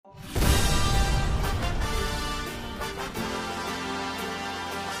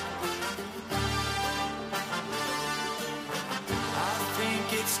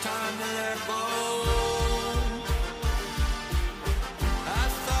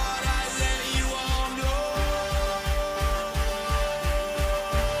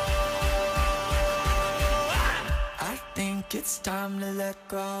It's time to let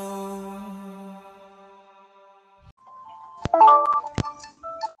go.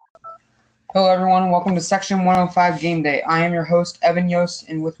 Hello everyone and welcome to Section 105 Game Day. I am your host, Evan Yost,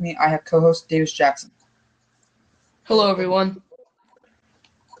 and with me I have co-host Davis Jackson. Hello everyone.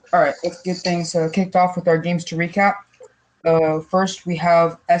 Alright, let's get things kicked off with our games to recap. First we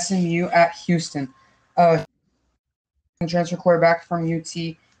have SMU at Houston. Transfer quarterback from UT.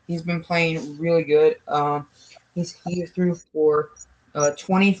 He's been playing really good. He threw for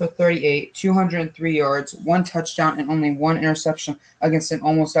 20 for 38, 203 yards, 1 touchdown, and only 1 interception against an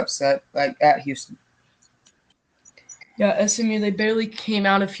almost upset at Houston. Yeah, SMU, they barely came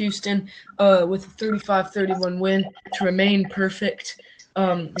out of Houston with a 35-31 win to remain perfect.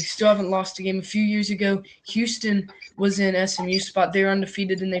 They still haven't lost a game. A few years ago, Houston was in SMU's spot. They were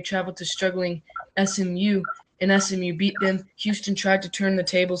undefeated, and they traveled to struggling SMU, and SMU beat them. Houston tried to turn the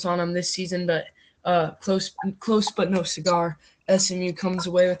tables on them this season, but close but no cigar. SMU comes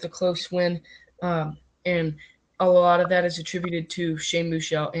away with a close win, and a lot of that is attributed to Shane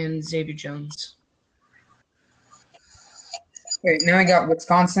Buechele and Xavier Jones. Okay, now we got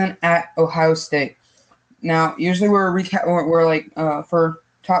Wisconsin at Ohio State. Now, usually for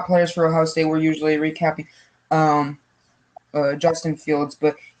top players for Ohio State, we're usually recapping Justin Fields,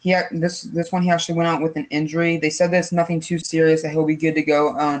 but this one he actually went out with an injury. They said there's nothing too serious, that he'll be good to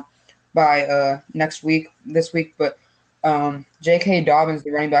go by this week. But J.K. Dobbins,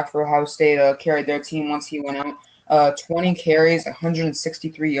 the running back for Ohio State, carried their team once he went out. 20 carries,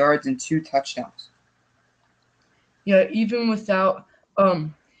 163 yards, and 2 touchdowns. Yeah, even without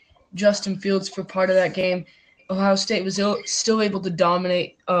Justin Fields for part of that game, Ohio State was still able to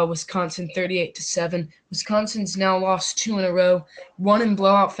dominate Wisconsin 38-7. Wisconsin's now lost 2 in a row, one in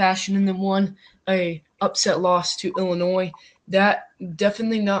blowout fashion, and then one a upset loss to Illinois. That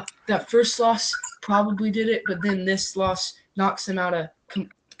first loss probably did it, but then this loss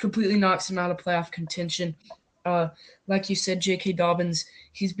completely knocks them out of playoff contention. Like you said, J.K. Dobbins,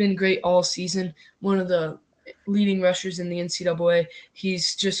 he's been great all season. One of the leading rushers in the NCAA.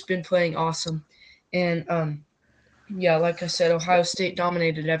 He's just been playing awesome. And, like I said, Ohio State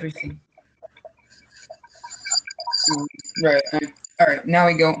dominated everything. Right. All right, now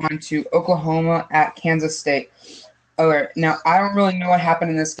we go on to Oklahoma at Kansas State. All right, now I don't really know what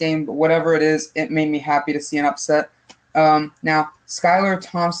happened in this game, but whatever it is, it made me happy to see an upset. Now, Skylar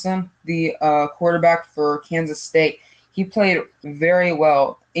Thompson, the quarterback for Kansas State, he played very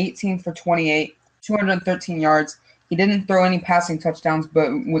well, 18 for 28, 213 yards. He didn't throw any passing touchdowns, but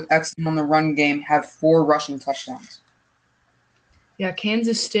was excellent on the run game, had 4 rushing touchdowns. Yeah,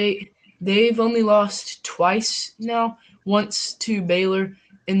 Kansas State, they've only lost twice now, once to Baylor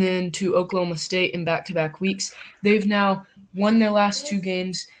and then to Oklahoma State in back-to-back weeks. They've now won their last 2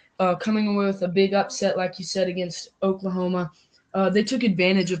 games, coming away with a big upset, like you said, against Oklahoma. They took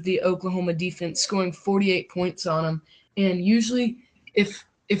advantage of the Oklahoma defense, scoring 48 points on them. And usually if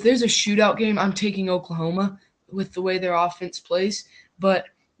there's a shootout game, I'm taking Oklahoma with the way their offense plays. But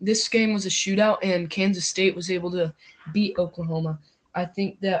this game was a shootout, and Kansas State was able to beat Oklahoma. I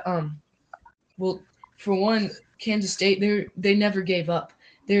think that, for one, Kansas State, they never gave up.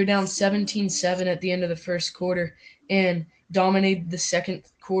 They were down 17-7 at the end of the first quarter and dominated the second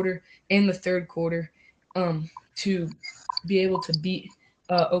quarter and the third quarter to be able to beat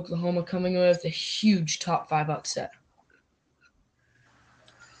Oklahoma, coming away with a huge top 5 upset.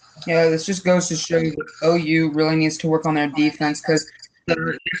 Yeah, this just goes to show you that OU really needs to work on their defense, because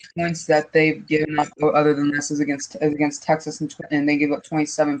the points that they've given up, other than this, is against Texas, and they give up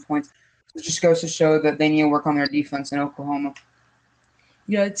 27 points. It just goes to show that they need to work on their defense in Oklahoma.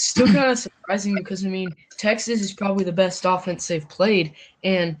 Yeah, it's still kind of surprising because, Texas is probably the best offense they've played,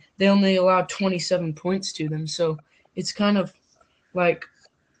 and they only allowed 27 points to them. So it's kind of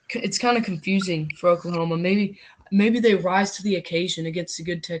confusing for Oklahoma. Maybe they rise to the occasion against a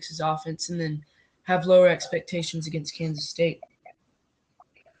good Texas offense and then have lower expectations against Kansas State.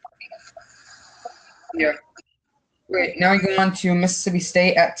 Yeah. Great. Now we go on to Mississippi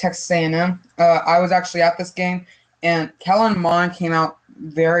State at Texas A&M. I was actually at this game, and Kellen Mond came out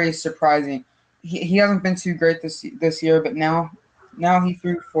very surprising. He hasn't been too great this year, but now he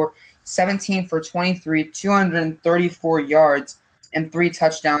threw for 17 for 23, 234 yards, and 3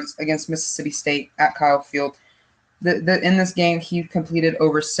 touchdowns against Mississippi State at Kyle Field. In this game, he completed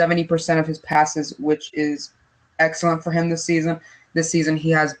over 70% of his passes, which is excellent for him this season. This season, he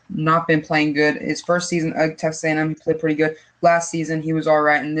has not been playing good. His first season at Texas A&M, he played pretty good. Last season, he was all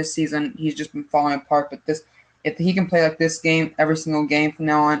right, and this season, he's just been falling apart. But if he can play like this game every single game from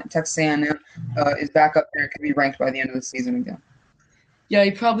now on, Texas A&M is back up there. It could be ranked by the end of the season again. Yeah,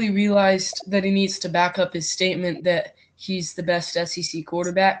 he probably realized that he needs to back up his statement that he's the best SEC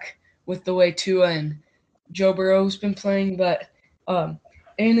quarterback with the way Tua and Joe Burrow's been playing. But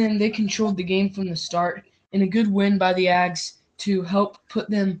A&M, they controlled the game from the start, and a good win by the Ags to help put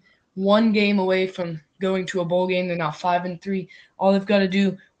them one game away from going to a bowl game. They're now 5-3. All they've got to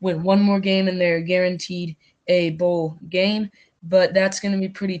do, win one more game, and they're guaranteed a bowl game. But that's going to be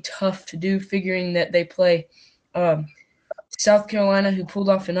pretty tough to do, figuring that they play South Carolina, who pulled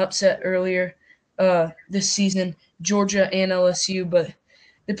off an upset earlier this season, Georgia and LSU, but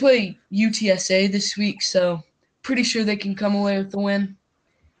they play UTSA this week, so pretty sure they can come away with the win.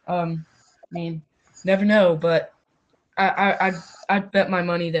 I mean, never know, but I bet my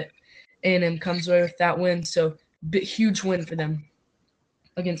money that A&M comes away with that win, so huge win for them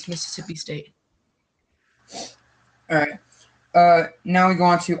against Mississippi State. All right. Now we go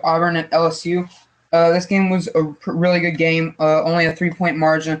on to Auburn and LSU. This game was a really good game. Only a 3-point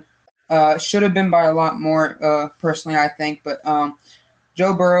margin. Should have been by a lot more, personally, I think. But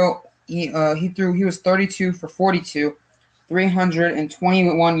Joe Burrow, he was 32 for 42,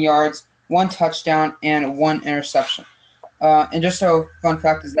 321 yards, 1 touchdown, and 1 interception. And just so fun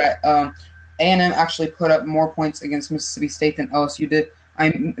fact is that A&M actually put up more points against Mississippi State than LSU did.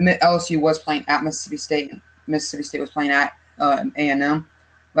 LSU was playing at Mississippi State, and Mississippi State was playing at A&M.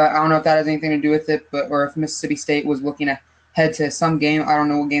 But I don't know if that has anything to do with it, or if Mississippi State was looking ahead to some game. I don't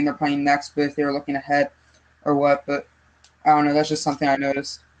know what game they're playing next, but if they were looking ahead or what. But I don't know. That's just something I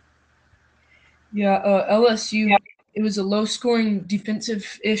noticed. Yeah, LSU, it was a low-scoring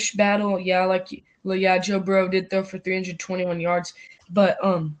defensive-ish battle. Yeah, Joe Burrow did throw for 321 yards. But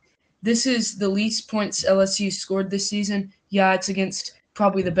this is the least points LSU scored this season. Yeah, it's against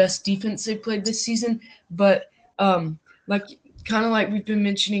probably the best defense they've played this season. But kind of like we've been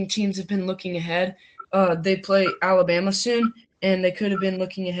mentioning, teams have been looking ahead. They play Alabama soon, and they could have been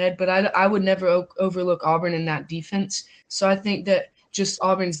looking ahead. But I would never overlook Auburn in that defense. So I think that just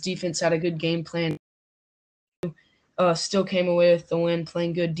Auburn's defense had a good game plan. Still came away with the win,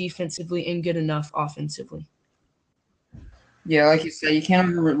 playing good defensively and good enough offensively. Yeah, like you said, you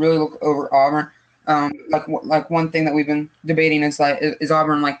can't really look over Auburn. Like one thing that we've been debating is is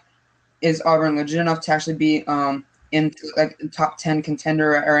Auburn legit enough to actually be in like top 10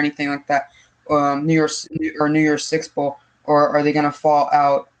 contender or anything like that, New Year's Six Bowl, or are they gonna fall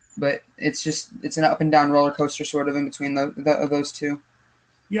out? But it's an up and down roller coaster sort of in between those two.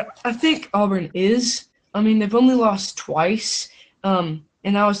 Yeah, I think Auburn is. I mean, they've only lost twice, and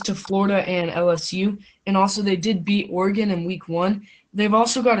that was to Florida and LSU. And also, they did beat Oregon in Week 1. They've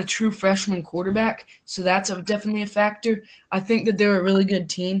also got a true freshman quarterback, so that's definitely a factor. I think that they're a really good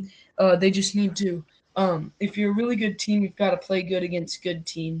team. They just need to if you're a really good team, you've got to play good against good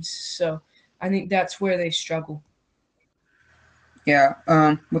teams. So I think that's where they struggle. Yeah,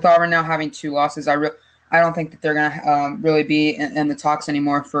 with Auburn now having 2 losses, I don't think that they're gonna really be in the talks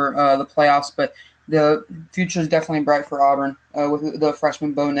anymore for the playoffs. But the future is definitely bright for Auburn with the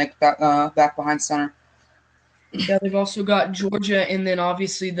freshman Bo Nix back behind center. Yeah, they've also got Georgia, and then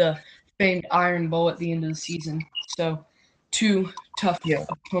obviously the famed Iron Bowl at the end of the season. So 2 tough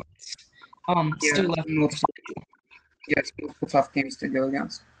opponents still left. Multiple tough games to go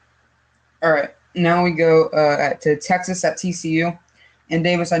against. All right, now we go to Texas at TCU. And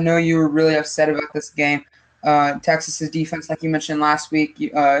Davis, I know you were really upset about this game. Texas's defense, like you mentioned last week,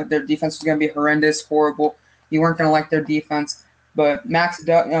 their defense was going to be horrendous, horrible. You weren't going to like their defense. But Max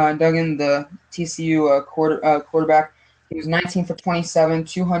Duggan, the TCU quarterback, he was 19 for 27,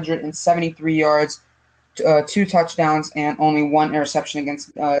 273 yards, 2 touchdowns, and only 1 interception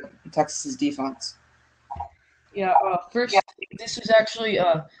against Texas's defense. Yeah, this was actually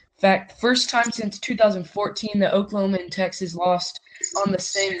first time since 2014 that Oklahoma and Texas lost on the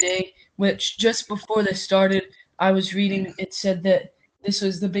same day, which just before this started, I was reading, it said that this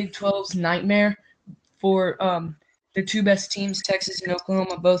was the Big 12's nightmare for the 2 best teams, Texas and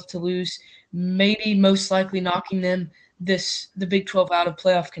Oklahoma, both to lose, maybe most likely knocking them the Big 12 out of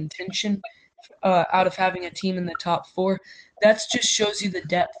playoff contention, out of having a team in the top 4. That just shows you the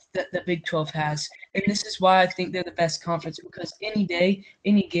depth that the Big 12 has. And this is why I think they're the best conference, because any day,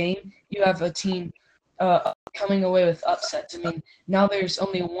 any game, you have a team coming away with upsets. I mean, now there's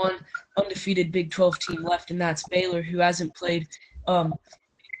only one undefeated Big 12 team left, and that's Baylor, who hasn't played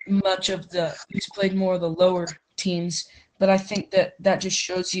he's played more of the lower teams. But I think that just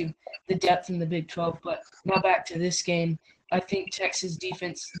shows you the depth in the Big 12. But now back to this game. I think Texas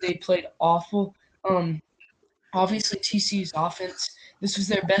defense, they played awful. Obviously, TCU's offense, this was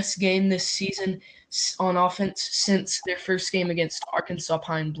their best game this season on offense since their first game against Arkansas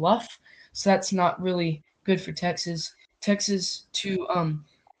Pine Bluff. So that's not really good for Texas. And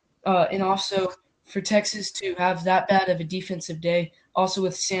also for Texas to have that bad of a defensive day, also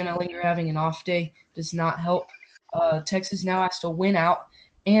with Sam Ehlinger having an off day, does not help. Texas now has to win out,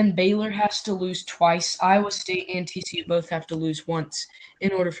 and Baylor has to lose twice. Iowa State and TCU both have to lose once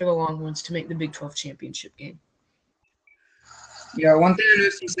in order for the Longhorns to make the Big 12 championship game. Yeah, one thing I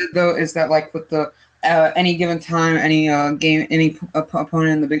noticed you said though is that like with the any given time, any game, any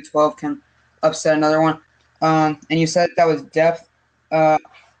opponent in the Big 12 can upset another one. And you said that was depth. I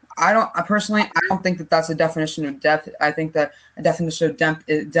personally don't think that that's a definition of depth. I think that a definition of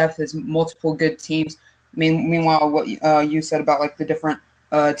depth is multiple good teams. Meanwhile, what you said about like the different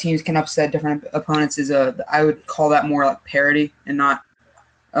teams can upset different opponents is I would call that more like parity and not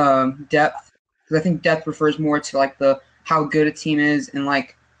depth, because I think depth refers more to like the how good a team is and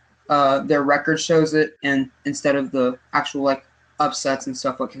like their record shows it, and instead of the actual like upsets and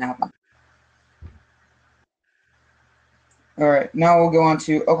stuff what can happen. All right, now we'll go on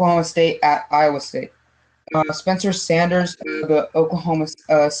to Oklahoma State at Iowa State. Spencer Sanders, the Oklahoma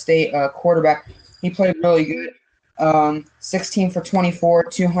State quarterback, he played really good. 16 for 24,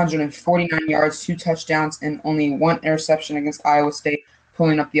 249 yards, 2 touchdowns, and only 1 interception against Iowa State,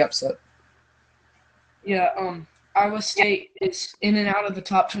 pulling up the upset. Yeah, Iowa State is in and out of the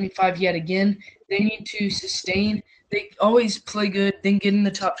top 25 yet again. They need to sustain. They always play good, then get in the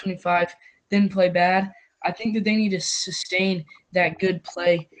top 25, then play bad. I think that they need to sustain that good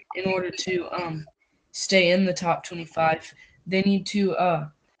play in order to stay in the top 25. They need to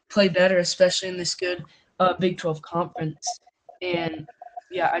play better, especially in this good Big 12 conference. And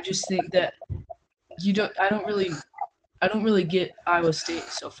yeah, I just think that I don't really get Iowa State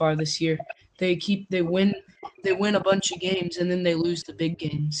so far this year. They win a bunch of games and then they lose the big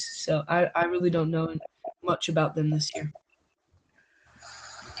games. So I really don't know much about them this year.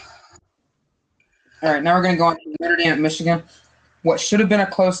 All right, now we're going to go on to Notre Dame at Michigan. What should have been a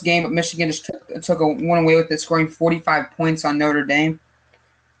close game, but Michigan just took a one away with it, scoring 45 points on Notre Dame.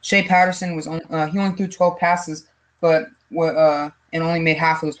 Shea Patterson he only threw 12 passes, but and only made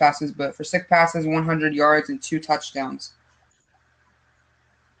half of those passes, but for 6 passes, 100 yards, and 2 touchdowns.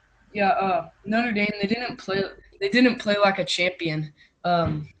 Yeah, Notre Dame, they didn't play like a champion.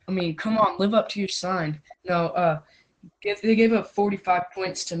 I mean, come on, live up to your sign. No, they gave up 45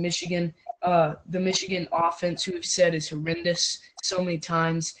 points to Michigan. The Michigan offense, who we've said is horrendous so many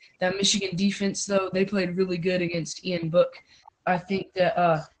times. That Michigan defense, though, they played really good against Ian Book. I think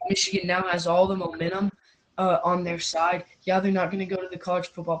that Michigan now has all the momentum on their side. Yeah, they're not going to go to the college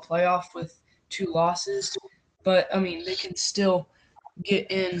football playoff with 2 losses, but, I mean, they can still get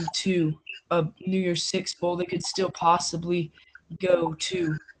into a New Year's Six bowl. They could still possibly go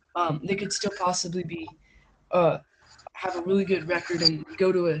to they could still possibly be have a really good record and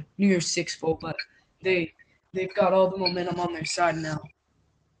go to a New Year's Six bowl, but they've got all the momentum on their side now.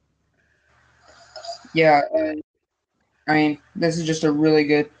 Yeah, I mean, this was a really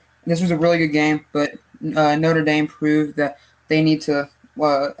good game, but Notre Dame proved that they need to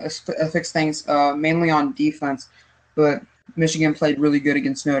fix things mainly on defense, but Michigan played really good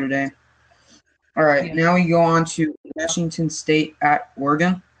against Notre Dame. All right, Now we go on to Washington State at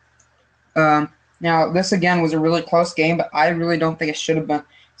Oregon. Now, this again was a really close game, but I really don't think it should have been.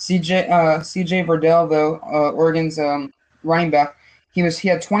 CJ Verdell, though, Oregon's running back, he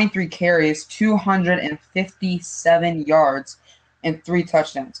had 23 carries, 257 yards, and 3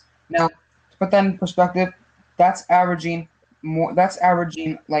 touchdowns. Now, to put that in perspective, that's averaging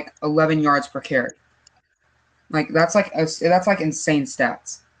like 11 yards per carry. Like that's like insane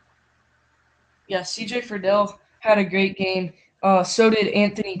stats. Yeah, CJ Verdell had a great game. So did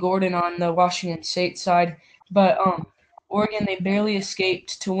Anthony Gordon on the Washington State side. But Oregon, they barely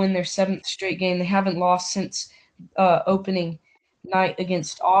escaped to win their 7th straight game. They haven't lost since opening night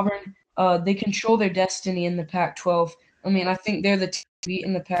against Auburn. They control their destiny in the Pac-12. I mean, I think they're the team to beat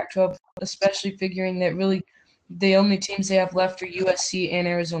in the Pac-12, especially figuring that really the only teams they have left are USC and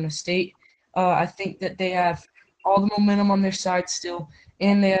Arizona State. I think that they have all the momentum on their side still,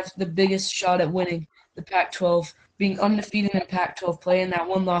 and they have the biggest shot at winning the Pac-12, being undefeated in Pac-12 play, and that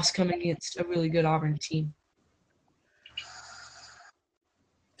one loss coming against a really good Auburn team.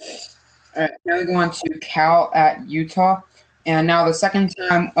 All right, now we go on to Cal at Utah. And now the second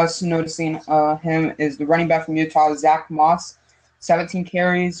time us noticing him is the running back from Utah, Zach Moss. 17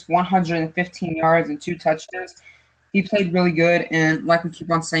 carries, 115 yards, and 2 touchdowns. He played really good, and like we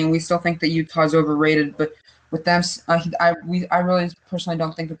keep on saying, we still think that Utah's overrated, but with them, I really personally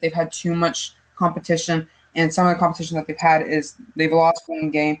don't think that they've had too much competition, and some of the competition that they've had is they've lost one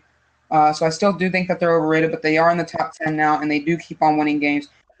game. So I still do think that they're overrated, but they are in the top 10 now, and they do keep on winning games.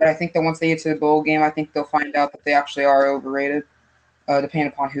 But I think that once they get to the bowl game, I think they'll find out that they actually are overrated, depending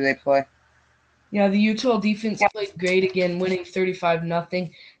upon who they play. Yeah, the Utah defense played great again, winning 35-0.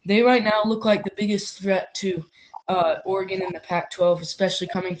 They right now look like the biggest threat to Oregon in the Pac-12, especially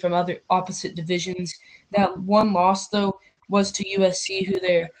coming from other opposite divisions. That one loss, though, was to USC, who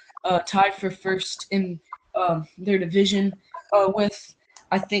they're tied for first in their division with.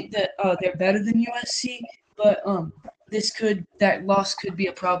 I think that they're better than USC, but that loss could be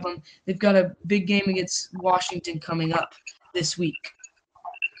a problem. They've got a big game against Washington coming up this week.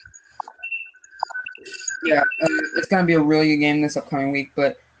 Yeah, it's going to be a really good game this upcoming week,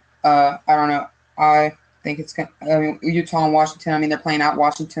 but I don't know. I think it's going to, I mean, Utah and Washington, I mean, they're playing out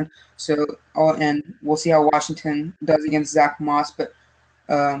Washington, so, and we'll see how Washington does against Zach Moss, but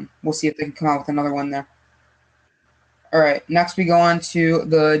we'll see if they can come out with another one there. All right, next we go on to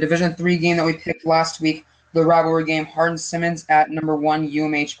the Division III game that we picked last week, the rivalry game, Hardin-Simmons at number 1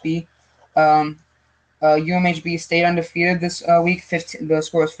 UMHB. UMHB stayed undefeated this week. The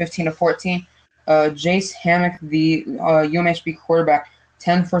score was 15-14. Jace Hammock, the UMHB quarterback,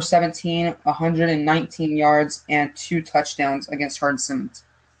 10 for 17, 119 yards, and 2 touchdowns against Hardin-Simmons.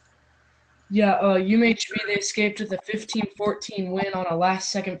 Yeah, UMHB, they escaped with a 15-14 win on a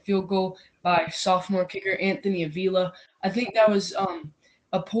last-second field goal by sophomore kicker Anthony Avila. I think that was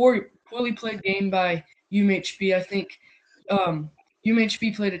a poorly played game by UMHB. I think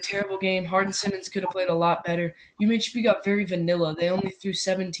UMHB played a terrible game. Hardin-Simmons could have played a lot better. UMHB got very vanilla. They only threw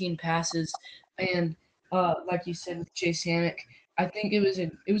 17 passes, and like you said with Chase Hammock, I think it was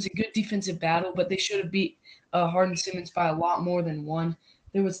a good defensive battle, but they should have beat Hardin-Simmons by a lot more than one.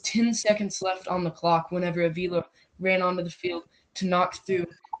 There was 10 seconds left on the clock whenever Avila ran onto the field to knock through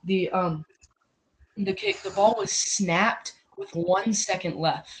the kick. The ball was snapped with 1 second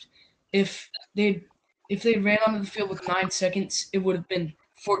left. If they ran onto the field with 9 seconds, it would have been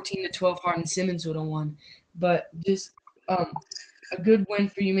 14-12. Hardin-Simmons would have won. But just a good win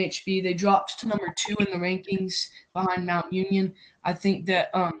for UMHB. They dropped to number 2 in the rankings behind Mount Union. I think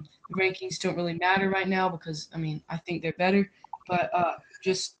that the rankings don't really matter right now because, I mean, I think they're better. But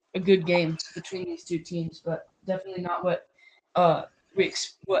just a good game between these two teams, but definitely not what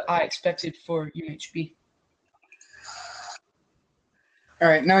what I expected for UMHB. All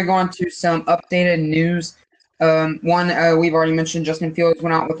right, now we go on to some updated news. One, we've already mentioned Justin Fields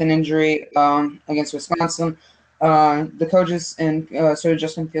went out with an injury against Wisconsin. The coaches and so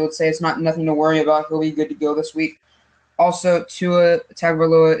Justin Fields say it's nothing to worry about. He'll be good to go this week. Also, Tua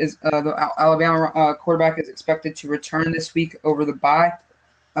Tagovailoa is the Alabama quarterback is expected to return this week over the bye,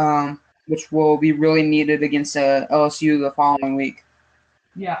 which will be really needed against LSU the following week.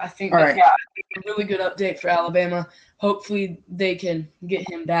 Yeah, I think that's a really good update for Alabama. Hopefully they can get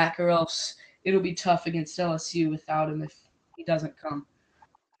him back, or else it'll be tough against LSU without him if he doesn't come.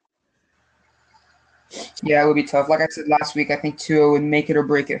 Yeah, it would be tough. Like I said last week, I think Tua would make it or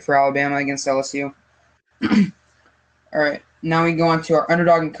break it for Alabama against LSU. All right, now we go on to our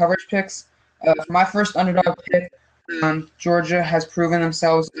underdog and coverage picks. For my first underdog pick, Georgia has proven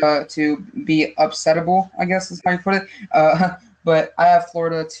themselves to be upsettable, I guess is how you put it. But I have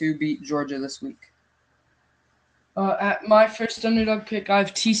Florida to beat Georgia this week. At my first underdog pick, I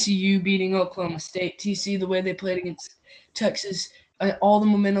have TCU beating Oklahoma State. TCU, the way they played against Texas, all the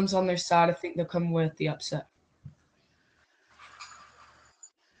momentum's on their side. I think they'll come away with the upset.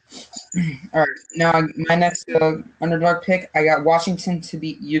 All right, now my next underdog pick, I got Washington to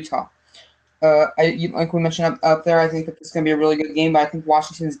beat Utah. Like we mentioned up there, I think that this is going to be a really good game, but I think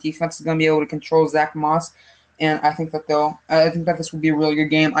Washington's defense is going to be able to control Zach Moss, and I think that this will be a really good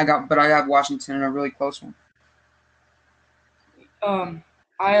game. I have Washington in a really close one.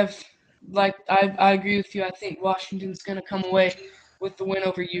 I agree with you. I think Washington's going to come away with the win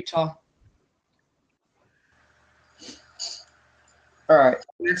over Utah. All right.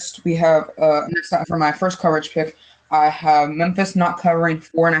 Next, we have for my first coverage pick, I have Memphis not covering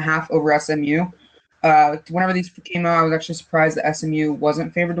 4.5 over SMU. Whenever these came out, I was actually surprised that SMU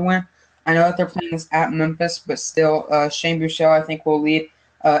wasn't favored to win. I know that they're playing this at Memphis, but still, Shane Buechele, I think, will lead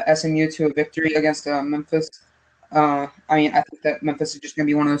SMU to a victory against Memphis. I think that Memphis is just going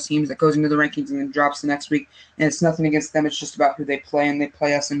to be one of those teams that goes into the rankings and then drops the next week. And it's nothing against them. It's just about who they play, and they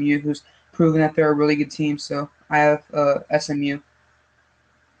play SMU, who's proven that they're a really good team. So I have SMU.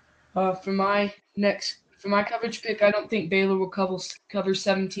 For my coverage pick, I don't think Baylor will cover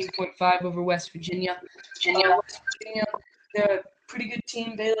 17.5 over West Virginia. West Virginia, they're a pretty good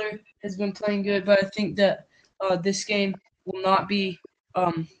team. Baylor has been playing good, but I think that this game will not be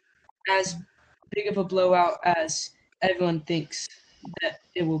as big of a blowout as everyone thinks that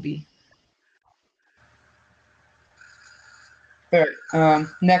it will be. All right.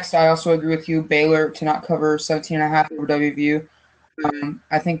 Next, I also agree with you. Baylor to not cover 17.5 over WVU.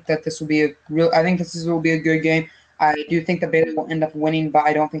 I think that this will be I think this will be a good game. I do think that Baylor will end up winning, but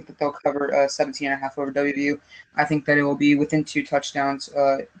I don't think that they'll cover 17.5 over WVU. I think that it will be within 2 touchdowns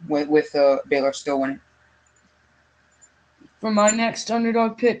with Baylor still winning. For my next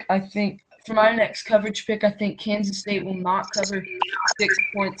underdog pick, for my next coverage pick, I think Kansas State will not cover 6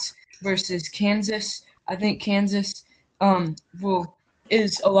 points versus Kansas. I think Kansas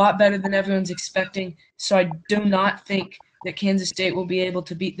is a lot better than everyone's expecting, so I do not think that Kansas State will be able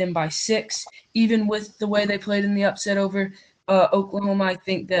to beat them by 6, even with the way they played in the upset over Oklahoma. I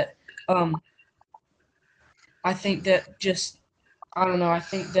think that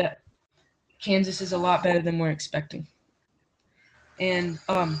Kansas is a lot better than we're expecting. And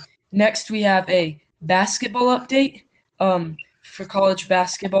next we have a basketball update for college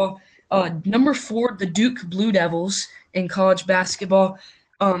basketball. Number 4, the Duke Blue Devils in college basketball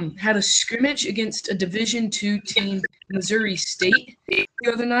had a scrimmage against a Division II team, Missouri State, the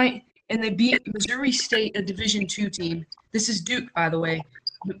other night, and they beat Missouri State, a Division II team. This is Duke, by the way.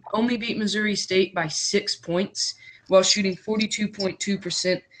 Only beat Missouri State by 6 points while shooting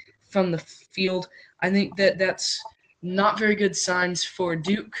 42.2% from the field. I think that that's not very good signs for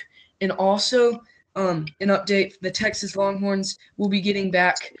Duke. And also, an update, the Texas Longhorns will be getting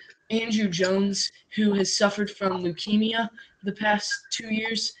back Andrew Jones, who has suffered from leukemia the past 2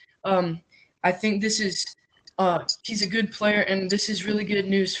 years. I think this is he's a good player, and this is really good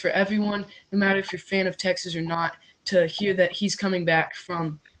news for everyone, no matter if you're a fan of Texas or not, to hear that he's coming back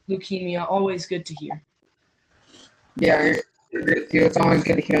from leukemia. Always good to hear. Yeah, it's always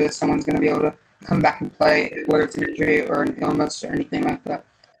good to hear that someone's going to be able to come back and play, whether it's an injury or an illness or anything like that.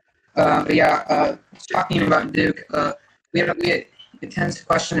 But yeah, talking about Duke, it tends to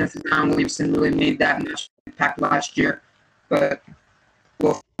question if Zion Williamson really made that much impact last year, but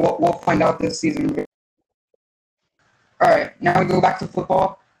we'll find out this season. All right, now we go back to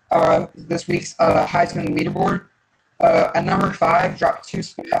football. This week's Heisman leaderboard. At number 5, dropped 2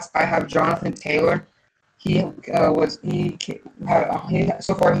 spots. I have Jonathan Taylor. So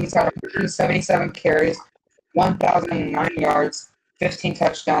far he's had 177 carries, 1,009 yards, 15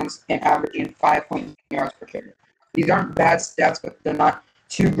 touchdowns, and averaging 5.9 yards per carry. These aren't bad stats, but they're not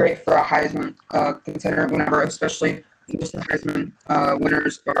too great for a Heisman, considering especially most of the Heisman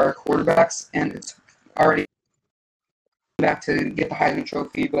winners are quarterbacks, and it's already back to get the Heisman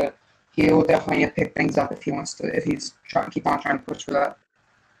Trophy, but he will definitely pick things up if he's trying to push for that.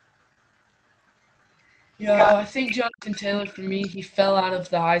 Yeah, I think Jonathan Taylor, for me, he fell out of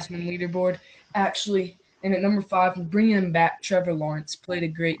the Heisman leaderboard, actually. And at number 5, I'm bringing him back. Trevor Lawrence played a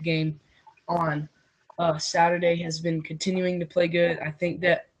great game on Saturday, has been continuing to play good. I think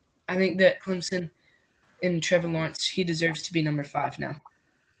that Clemson and Trevor Lawrence, he deserves to be number 5 now.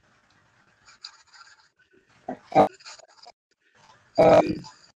 I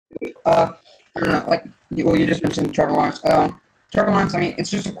don't know, you just mentioned Trevor Lawrence. Trevor Lawrence, I mean, it's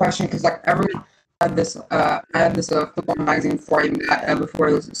just a question because everyone had this football magazine before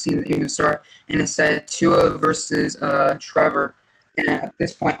the season even started, and it said Tua versus Trevor. And at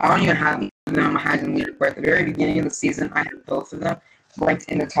this point, I don't even have them on my Heisman leaderboard. At the very beginning of the season, I had both of them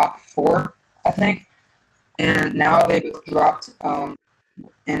ranked in the top 4, I think. And now they both dropped. Out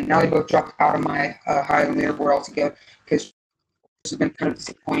of my Heisman leaderboard altogether because this has been kind of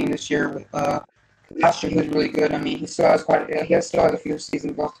disappointing this year. With last year, he was really good. I mean, he still has a few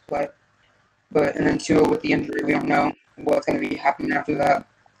seasons left to play. And then Tua with the injury, we don't know what's going to be happening after that.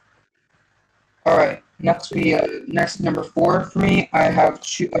 All right, next number 4 for me, I have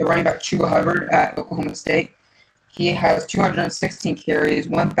running back Chuba Hubbard at Oklahoma State. He has 216 carries,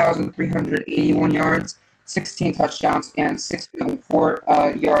 1,381 yards, 16 touchdowns, and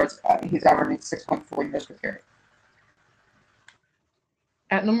 6.4 yards. He's averaging 6.4 yards per carry.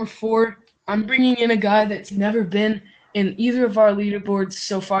 At number 4, I'm bringing in a guy that's never been in either of our leaderboards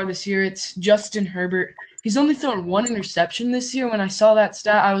so far this year. It's Justin Herbert. He's only thrown 1 interception this year. When I saw that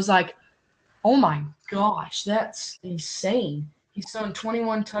stat, I was like, oh my gosh, that's insane. He's thrown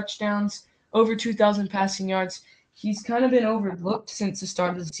 21 touchdowns, over 2,000 passing yards. He's kind of been overlooked since the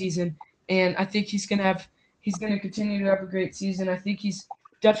start of the season, and I think he's going to continue to have a great season. I think he's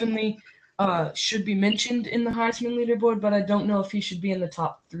definitely should be mentioned in the Heisman leaderboard, but I don't know if he should be in the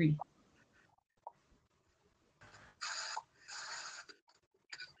top 3.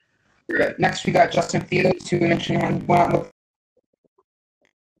 Next, we got Justin Fields, who mentioned him.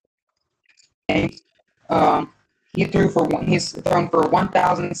 He's thrown for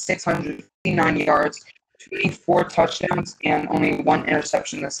 1,659 yards, 24 touchdowns, and only 1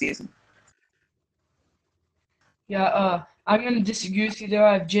 interception this season. Yeah, I'm going to disagree with you there.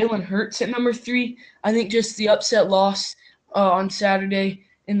 I have Jalen Hurts at number 3. I think just the upset loss on Saturday,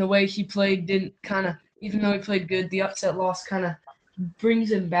 and the way he played didn't kind of, even though he played good, the upset loss kind of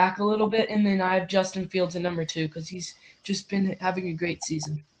brings him back a little bit. And then I have Justin Fields at number 2 because he's just been having a great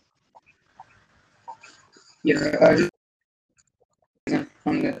season. Yeah,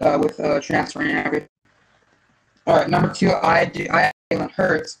 with transferring and everything. All right, number 2, I have Jalen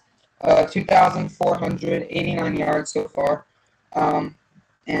Hurts, 2,489 yards so far, and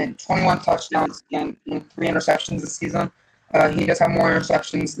 21 touchdowns and 3 interceptions this season. He does have more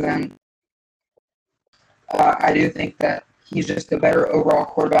interceptions than I do think that he's just a better overall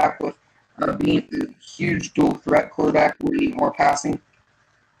quarterback with being a huge dual threat quarterback, running or passing.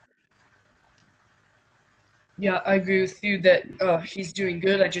 Yeah, I agree with you that he's doing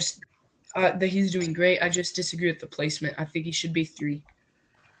good. That he's doing great. I just disagree with the placement. I think he should be 3.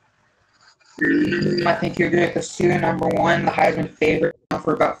 I think you agree with this too. Number 1, the Heisman favorite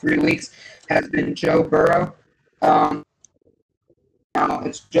for about 3 weeks has been Joe Burrow. Now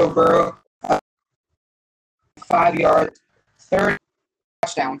it's Joe Burrow, 5 yards, 30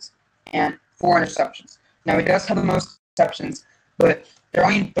 touchdowns, and 4 interceptions. Now he does have the most interceptions, but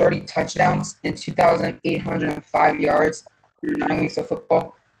throwing 30 touchdowns and 2,805 yards through 9 weeks of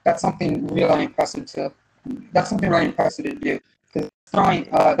football, that's something really impressive to do. Because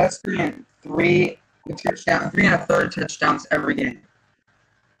that's throwing 3 1/3 touchdowns every game.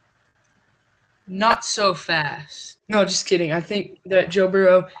 Not so fast. No, just kidding. I think that Joe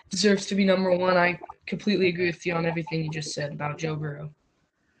Burrow deserves to be number 1. I completely agree with you on everything you just said about Joe Burrow.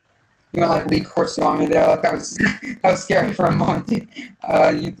 You went like Lee Corso on me there. Like that was scary for a moment. You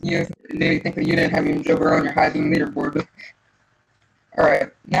maybe think that you didn't have even Joe Burrow on your Heisman leaderboard. But all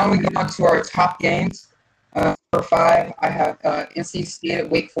right, now we go on to our top games. For 5, I have NC State at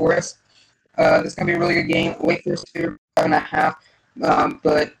Wake Forest. This is gonna be a really good game. Wake Forest favored 5.5,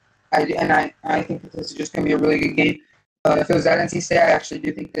 but I think that this is just gonna be a really good game. If it was at NC State, I actually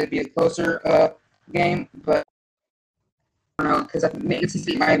do think it'd be a closer game, but I don't know because I think NC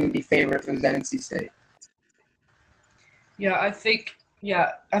State might even be favored if it was at NC State. Yeah, I think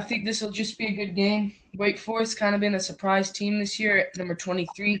this will just be a good game. Wake Forest kind of been a surprise team this year at number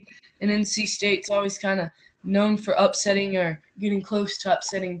 23, and NC State's always kind of known for upsetting or getting close to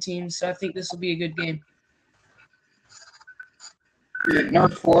upsetting teams. So I think this will be a good game.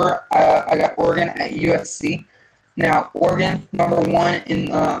 Number 4, I got Oregon at USC. Now Oregon, number 1 in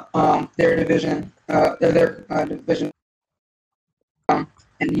their division, and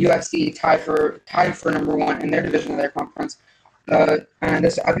USC tied for number 1 in their division of their conference. And I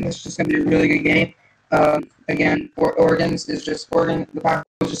think this is just going to be a really good game. Again, Oregon's is just Oregon. The Pac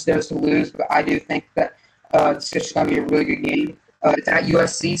is just theirs to lose, but I do think that it's just going to be a really good game. It's at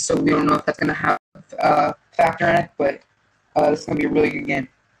USC, so we don't know if that's going to have a factor in it, but it's going to be a really good game.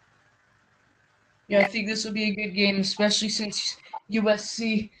 Yeah, I think this will be a good game, especially since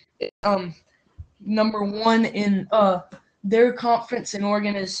USC number 1 in their conference, and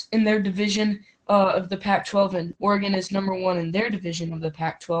Oregon is in their division of the Pac-12, and Oregon is number 1 in their division of the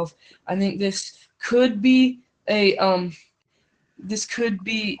Pac-12. I think this could be this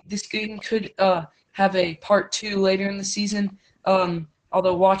game could have a part 2 later in the season.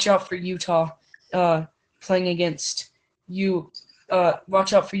 Although watch out for Utah playing against you.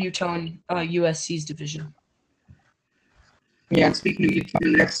 Watch out for Utah in USC's division. Yeah, and speaking of Utah,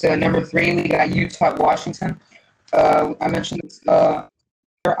 next number 3, we got Utah, Washington. I mentioned this. I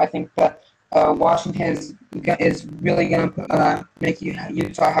think that Washington is really going to make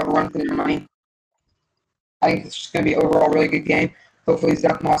Utah have a run for their money. I think it's just going to be overall a really good game. Hopefully,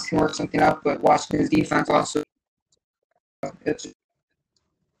 Zach Moss can work something up, but Washington's defense also it's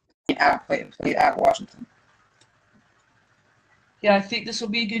played at Washington. Yeah, I think this will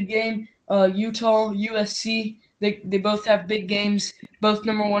be a good game. Utah, USC, they both have big games, both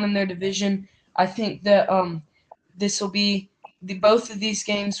number 1 in their division. I think that this will be both of these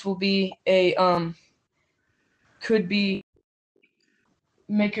games will be a could be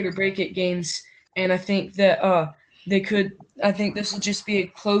make it or break it games, and I think that I think this will just be a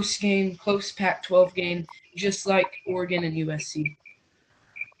close game, close Pac-12 game, just like Oregon and USC.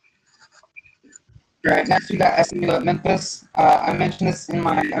 All right, next we got SMU at Memphis. I mentioned this in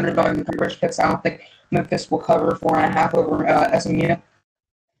my underdog and coverage picks. I don't think Memphis will cover 4.5 over SMU.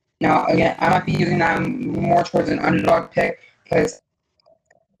 Now, again, I might be using that more towards an underdog pick because it's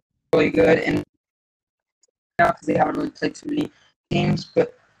really good and now because they haven't really played too many teams.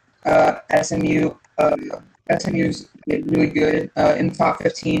 But SMU's really good in the top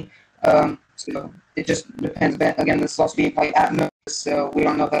 15. So it just depends. But again, this is also being played at Memphis, so we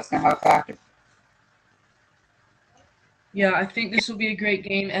don't know if that's going to have a factor. Yeah, I think this will be a great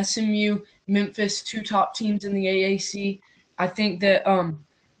game. SMU, Memphis, 2 top teams in the AAC. I think that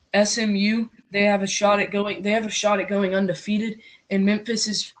SMU they have a shot at going undefeated, and Memphis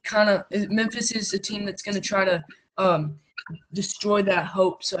is a team that's going to try to um, destroy that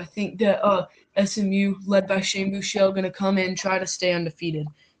hope. So I think that SMU, led by Shane Buechele, going to come in and try to stay undefeated,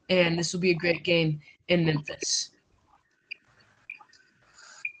 and this will be a great game in Memphis.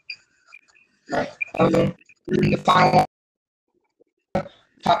 Right. The final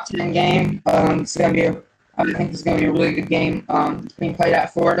top 10 game. It's gonna be I think it's gonna be a really good game. Being played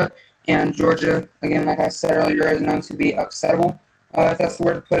at Florida and Georgia. Again, like I said earlier, is known to be upsettable. If that's the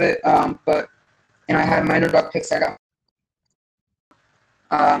word to put it. But I had my underdog picks. I got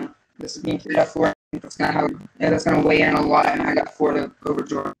this is being played at Florida. That's gonna weigh in a lot, and I got Florida over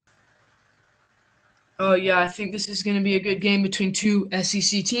Georgia. Oh yeah, I think this is going to be a good game between two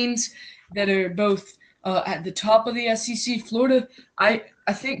SEC teams that are both at the top of the SEC. Florida, I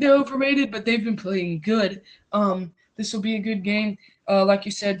think they're overrated, but they've been playing good. This will be a good game. Like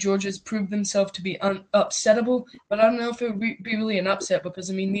you said, Georgia's proved themselves to be upsettable, but I don't know if it would be really an upset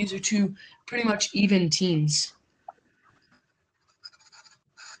because, I mean, these are two pretty much even teams.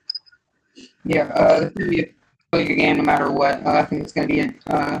 Yeah, it's gonna be a really good game no matter what. I think it's gonna be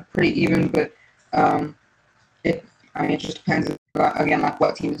pretty even, but it just depends again like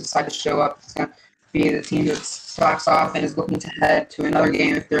what teams decide to show up. It's gonna be the team that slacks off and is looking to head to another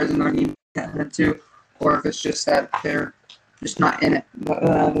game if there's another game to head to, or if it's just that they're just not in it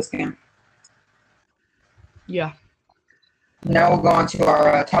this game. Yeah. Now we'll go on to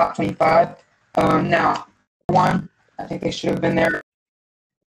our top 25. Now, one, I think they should have been there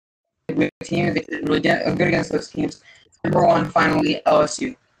with the team. They did really good against those teams. Number one, finally,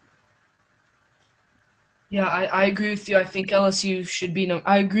 LSU. Yeah, I agree with you. I think LSU should be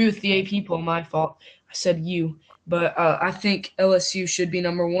I agree with the AP poll. My fault. I said you, but I think LSU should be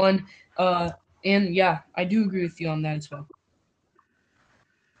number one. And yeah, I do agree with you on that as well.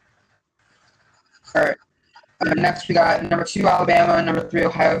 All right. Next, we got number 2, Alabama, number 3,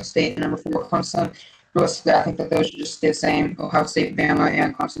 Ohio State, and number 4, Clemson. Realistically, I think that those should just stay the same. Ohio State, Bama,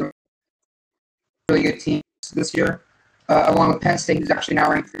 and Clemson are really good teams this year. Along with Penn State, who's actually now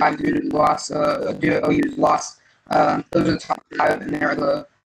ranked 5 due to the loss, due to OU's loss. Those are the top 5, and they're the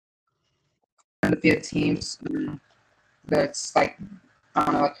undefeated teams. That's like, I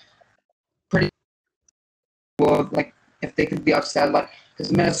don't know, like pretty cool. Like if they could be upset, like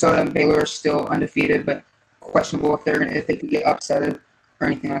because Minnesota and Baylor are still undefeated, but questionable if they could get upsetted or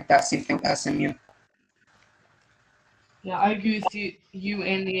anything like that. Same thing with SMU. Yeah, I agree with you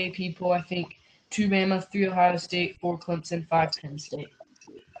and the AP poll. I think 2 Bama, 3 Ohio State, 4 Clemson, 5 Penn State.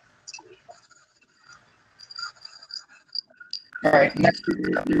 All right, next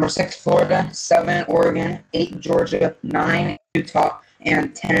number 6, Florida, 7, Oregon, 8, Georgia, 9, Utah,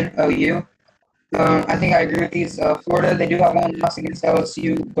 and 10, OU. I think I agree with these. Florida, they do have one loss against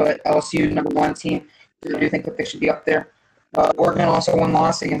LSU, but LSU, number 1 team, I do think that they should be up there. Oregon also one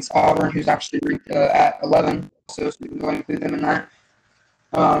loss against Auburn, who's actually ranked at 11, so we can go and include them in that.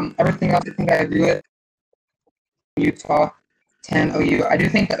 Everything else, I think I agree with. Utah, 10, OU. I do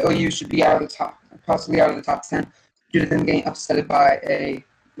think that OU should be out of the top, possibly out of the top 10, due to them getting upset by a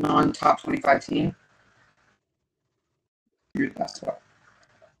non-top 25 team. That's what.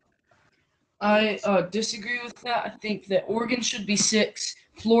 I disagree with that. I think that Oregon should be 6,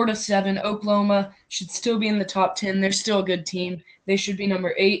 Florida 7, Oklahoma should still be in the top 10. They're still a good team. They should be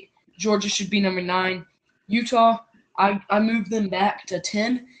number 8. Georgia should be number 9. Utah, I moved them back to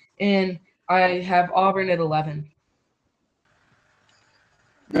 10, and I have Auburn at 11.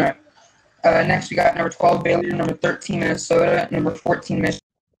 All right. Next, we got number 12, Baylor, number 13, Minnesota, number 14, Michigan,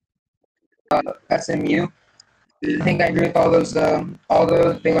 SMU. I think I agree with all those.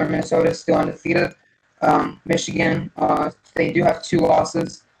 Baylor and Minnesota still undefeated. Michigan, they do have 2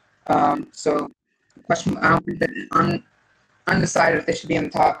 losses. So, question. I don't think that undecided if they should be in the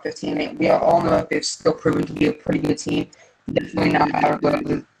top 15. We all know that they've still proven to be a pretty good team. Definitely not out of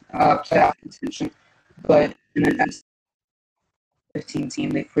the playoff contention, but in the 15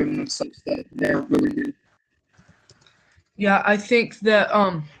 team, they've proven themselves that they're really good. Yeah, I think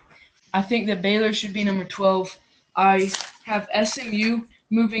that Baylor should be number 12. I have SMU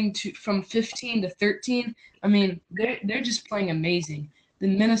moving from 15 to 13. I mean, they're just playing amazing.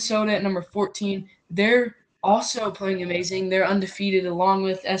 Then Minnesota at number 14, they're also playing amazing. They're undefeated along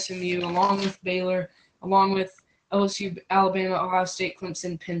with SMU, along with Baylor, along with LSU, Alabama, Ohio State,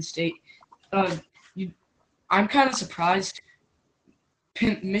 Clemson, Penn State. I'm kind of surprised.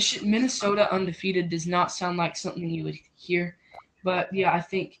 Minnesota undefeated does not sound like something you would hear. But, yeah, I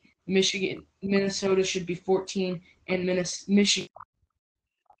think Minnesota should be 14, and Michigan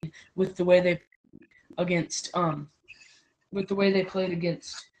with the way they against with the way they played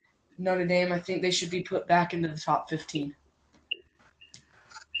against Notre Dame, I think they should be put back into the top 15.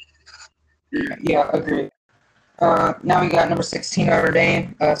 Yeah, agreed. Now we got number 16 Notre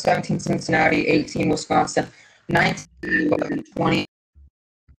Dame, 17 Cincinnati, 18 Wisconsin, 19 and 20.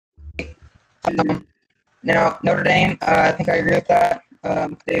 Now Notre Dame, I think I agree with that.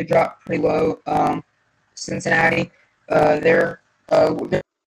 They dropped pretty low. Cincinnati, they're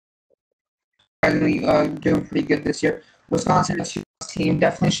doing pretty good this year. Wisconsin's team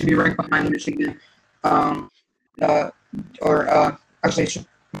definitely should be ranked behind Michigan, um, uh, or actually it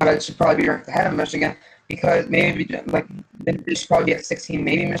should probably be ranked ahead of Michigan because maybe like they should probably be at 16,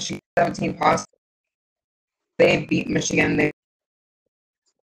 maybe Michigan 17 possibly. They beat Michigan.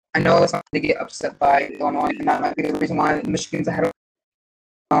 I know it's not to get upset by Illinois, and that might be the reason why Michigan's ahead of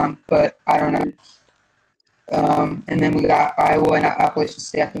but I don't know. And then we got Iowa and Appalachian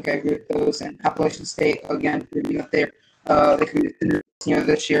State. I think I agree with those. And Appalachian State again proving that they could be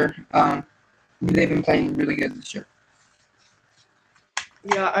this year. They've been playing really good this year.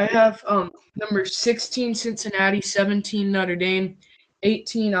 Yeah, I have number 16 Cincinnati, 17 Notre Dame,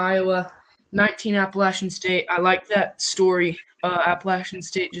 18 Iowa, 19 Appalachian State. I like that story. Appalachian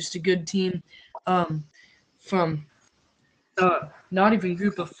State, just a good team from not even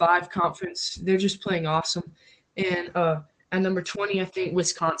group of 5 conference. They're just playing awesome. And at number 20, I think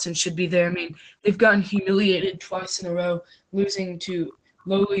Wisconsin should be there. I mean, they've gotten humiliated twice in a row, losing to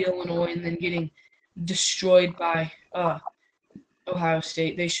lowly Illinois and then getting destroyed by Ohio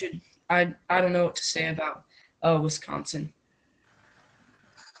State. They should. I don't know what to say about Wisconsin.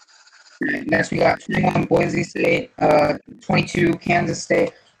 Next, we got 21 Boise State, 22 Kansas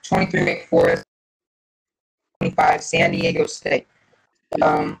State, 23 Wake Forest, 25 San Diego State.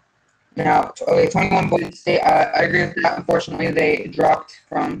 Now, 21 Boise State, I agree with that. Unfortunately, they dropped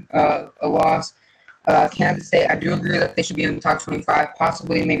from a loss. Kansas State, I do agree that they should be in the top 25,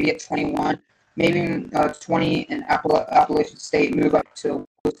 possibly maybe at 21, maybe 20, and Appalachian State move up to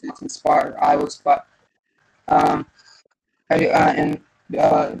Wisconsin spot or Iowa spot. Maybe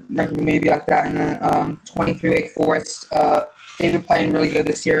like that. And then 23 Wake Forest, they've been playing really good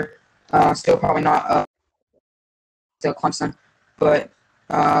this year. Still probably not still Clemson, but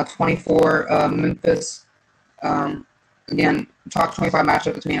 24 Memphis. Again, top 25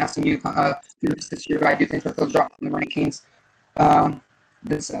 matchup between SMU this year, but I do think that they'll drop from the rankings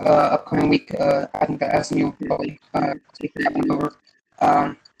this upcoming week. I think that SMU will probably take that one over.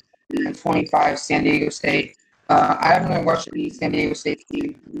 And 25 San Diego State. I haven't really watched the San Diego State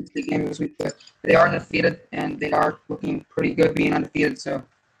team game this week, but they are undefeated and they are looking pretty good being undefeated. So.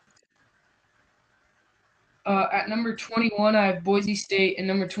 At number 21, I have Boise State, and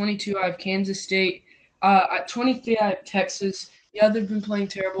number 22, I have Kansas State. At 23, I have Texas. Yeah, they've been playing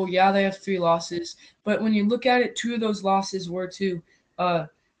terrible. Yeah, they have 3 losses. But when you look at it, 2 of those losses were to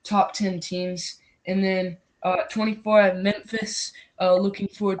top 10 teams. And then 24, I have Memphis. Looking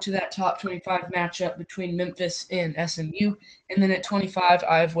forward to that top 25 matchup between Memphis and SMU. And then at 25,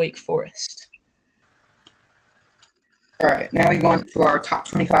 I have Wake Forest. All right, now we go on to our top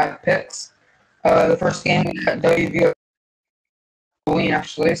 25 picks. The first game we got WVU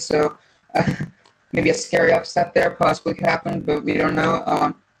actually, so maybe a scary upset there possibly could happen, but we don't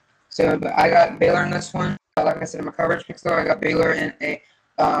know. But I got Baylor in this one. Like I said in my coverage picks, though, I got Baylor in a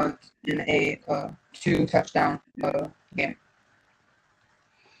 2-touchdown game.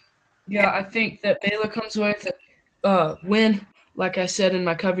 Yeah, I think that Baylor comes away with a win. Like I said in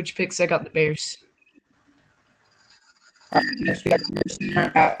my coverage picks, I got the Bears. Next, we got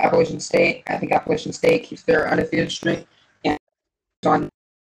Appalachian State. I think Appalachian State keeps their undefeated streak and on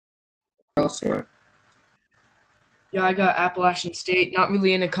elsewhere. Yeah, I got Appalachian State. Not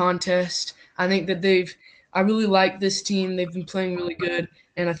really in a contest. I think that I really like this team. They've been playing really good,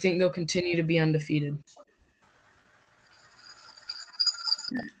 and I think they'll continue to be undefeated.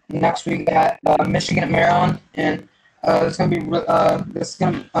 Next, we got Michigan at Maryland, and it's gonna be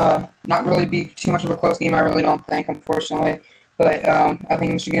not really be too much of a close game. I really don't think, unfortunately, but I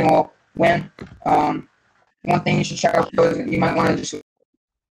think Michigan will win. One thing you should check out is you might want to just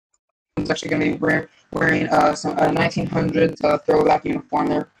is actually going to be wearing some 1900s throwback uniform.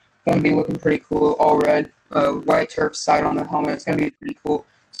 They're going to be looking pretty cool, all red, white turf side on the helmet. It's going to be pretty cool.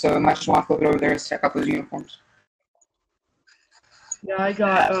 So you might just want to flip it over there and check out those uniforms. Yeah, I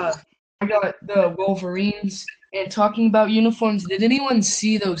got the Wolverines. And talking about uniforms, did anyone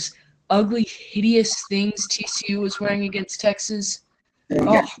see those ugly, hideous things TCU was wearing against Texas?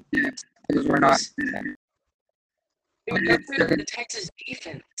 Yeah, because we're not. It was up there with the Texas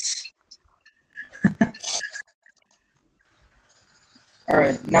defense. All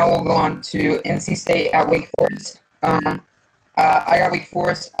right, now we'll go on to NC State at Wake Forest. I got Wake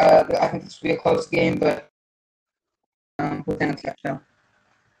Forest. I think this will be a close game, but within a touchdown.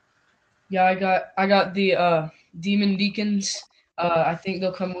 Yeah, I got the Demon Deacons. I think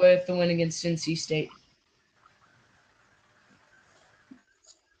they'll come away with the win against NC State.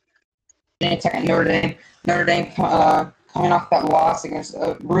 Virginia Tech and Notre Dame. Notre Dame coming off that loss against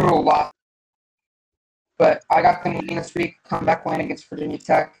a brutal loss, but I got them winning this week. Comeback win against Virginia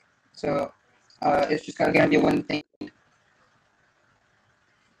Tech, so it's just gonna be a win thing.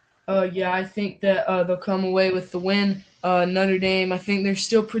 Yeah, I think that they'll come away with the win. Notre Dame, I think they're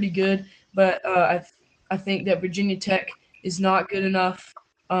still pretty good, but I think that Virginia Tech is not good enough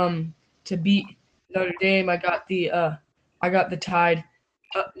to beat Notre Dame. I got the Tide.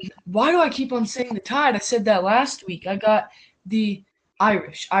 Why do I keep on saying the Tide? I said that last week. I got the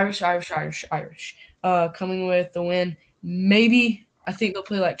Irish coming with the win. Maybe I think they'll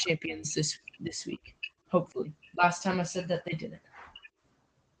play like champions this week. Hopefully. Last time I said that they didn't.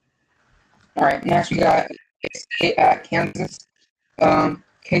 All right, next we got K-State at Kansas.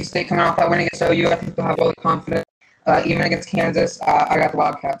 K-State coming off that win against OU. I think they'll have all the confidence. Even against Kansas, I got the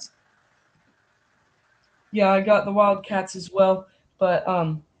Wildcats. Yeah, I got the Wildcats as well, but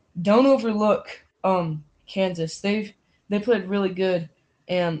don't overlook Kansas. They played really good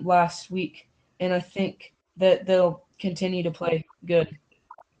last week, and I think that they'll continue to play good.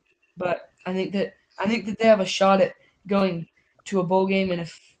 But I think that they have a shot at going to a bowl game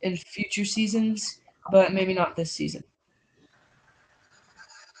in future seasons, but maybe not this season.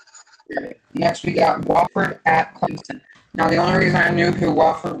 Next, we got Wofford at Clemson. Now, the only reason I knew who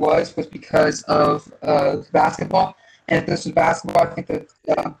Wofford was because of basketball. And if this was basketball, I think the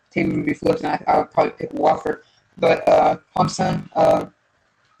team would be flipped, and I would probably pick Wofford. But Clemson, not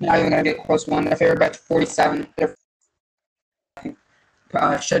even going to get a close one. They're favored by 47. They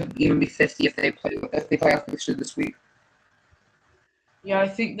should even be 50 if they play like they should this week. Yeah, I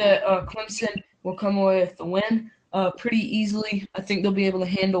think that Clemson will come away with the win pretty easily. I think they'll be able to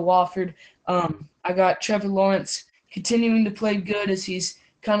handle Wofford. I got Trevor Lawrence continuing to play good as he's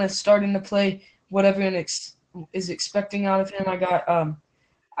kind of starting to play what everyone is expecting out of him. I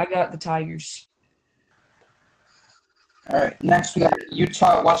got the Tigers. All right, next we got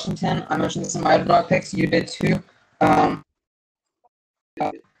Utah, Washington. I mentioned this in my underdog picks. You did too. I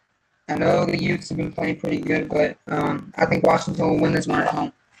know the Utes have been playing pretty good, but I think Washington will win this one at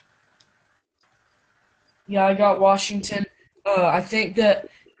home. Yeah, I got Washington. I think that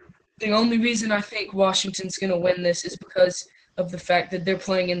the only reason I think Washington's going to win this is because of the fact that they're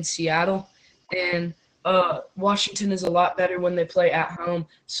playing in Seattle, and Washington is a lot better when they play at home,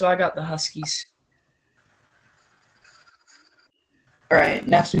 so I got the Huskies. All right,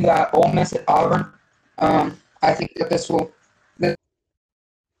 next we got Ole Miss at Auburn. I think that this will be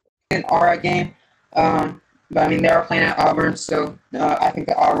an all right game, but I mean they are playing at Auburn, so I think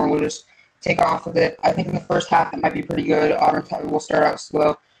that Auburn will just take off with it. I think in the first half it might be pretty good. Auburn will start out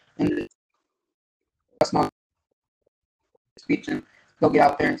slow, and that's not speech, and they'll get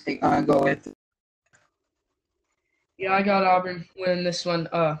out there and go with it. Yeah, I got Auburn winning this one.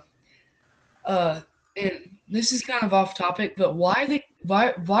 And this is kind of off topic, but why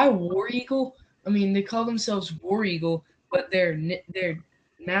War Eagle? I mean, they call themselves War Eagle, but their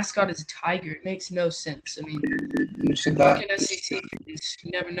mascot is a tiger. It makes no sense. I mean, look at SEC, you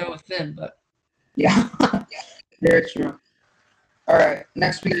never know with them, but yeah, very true. All right,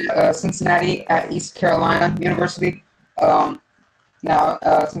 next we got Cincinnati at East Carolina University. Now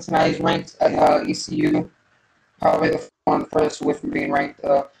Cincinnati's ranked at ECU, probably one of the furthest away from being ranked,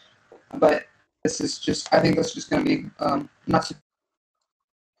 but. I think this is just going to be not too.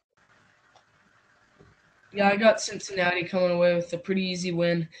 Yeah, I got Cincinnati coming away with a pretty easy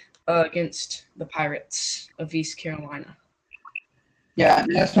win against the Pirates of East Carolina. Yeah,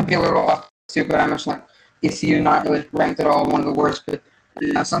 that's going to be a little off too, but I mentioned like ECU not really ranked at all, one of the worst. But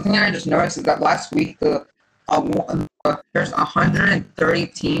something I just noticed is that last week there's 130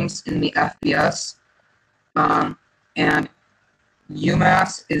 teams in the FBS, and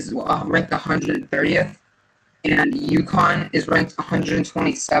UMass is ranked 130th, and UConn is ranked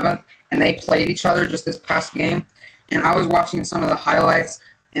 127th, and they played each other just this past game. And I was watching some of the highlights,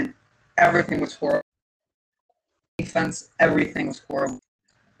 and everything was horrible. Defense, everything was horrible.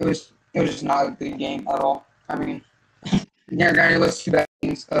 It was just not a good game at all. I mean, you're going to list two bad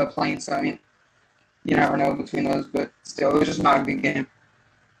teams playing, so I mean, you never know between those, but still, it was just not a good game.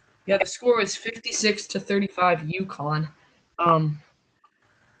 Yeah, the score was 56-35 UConn.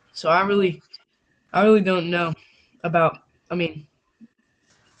 So I really don't know about. I mean,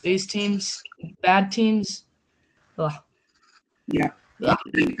 these teams, bad teams. Ugh. Yeah, I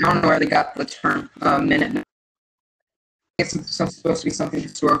don't know where they got the term minute. it's supposed to be something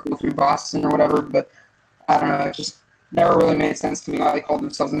historical through Boston or whatever, but I don't know. It just never really made sense to me why they called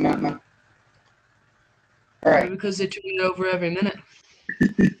themselves the Minutemen. All right. Because they turn it over every minute.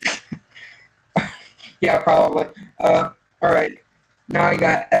 Yeah, probably. All right. Now we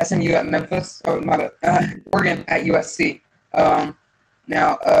got SMU at Memphis. Oh, not Oregon at USC. Now,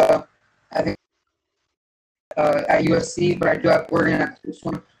 I think at USC, but I do have Oregon at this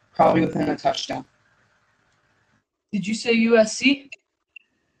one, probably within a touchdown. Did you say USC?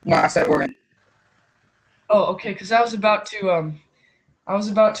 No, I said Oregon. Oh, okay. Because I was about to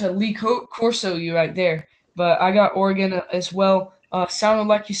Lee Corso you right there, but I got Oregon as well. Sounded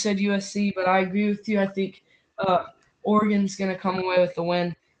like you said USC, but I agree with you. I think Oregon's gonna come away with the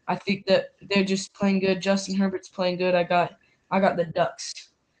win. I think that they're just playing good. Justin Herbert's playing good. I got the Ducks.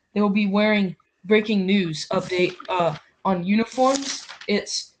 They will be wearing breaking news update on uniforms.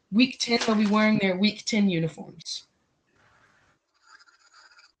 It's week 10. They'll be wearing their week 10 uniforms.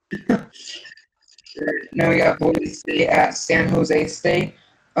 Now we got Boise State at San Jose State.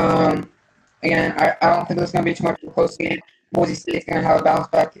 Again, I don't think there's going to be too much of a close game. Boise State's going to have a bounce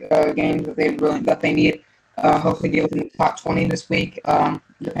back game that they need. Hopefully get within the top 20 this week.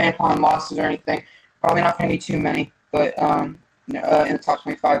 Depending upon losses or anything, probably not going to be too many, but in the top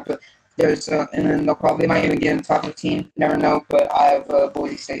 25. But there's and then they might even get in the top 15. Never know. But I have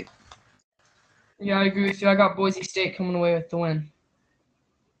Boise State. Yeah, I agree with you. I got Boise State coming away with the win.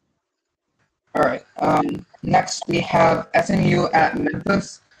 All right. Next we have SMU at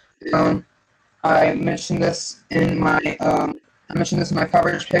Memphis. I mentioned this in my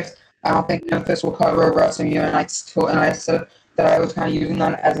coverage picks. I don't think Memphis will cover over SMU, and I said that I was kind of using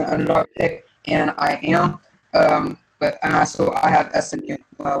them as an underdog pick, and I am. But I have SMU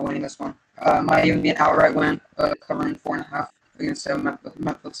winning this one. Might even be an outright win, covering 4.5 against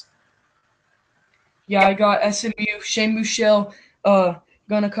Memphis. Yeah, I got SMU. Shane Buechele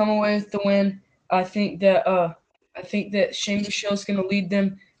gonna come away with the win. I think that Shane Buechele is gonna lead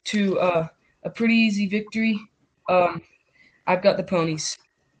them to a pretty easy victory. I've got the Ponies.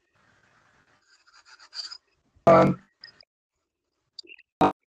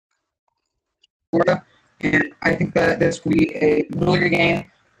 Florida, and I think that this will be a really good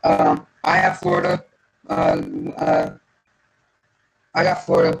game. I have Florida. I got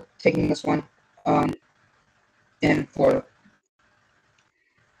Florida taking this one in Florida.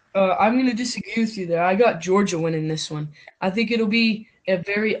 I'm going to disagree with you there. I got Georgia winning this one. I think it'll be a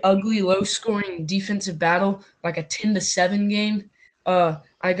very ugly, low-scoring defensive battle, like a 10-7 game. I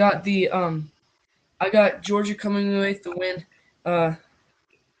got Georgia coming away with the win.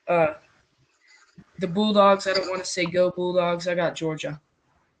 The Bulldogs, I don't want to say go Bulldogs. I got Georgia.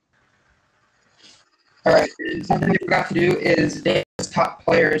 All right. Something we forgot to do is Davis' top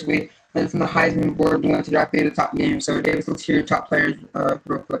players. We went from the Heisman board. We went to directly to the top games. So, Davis, let's hear your top players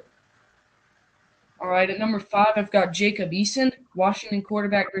real quick. All right. At number 5, I've got Jacob Eason, Washington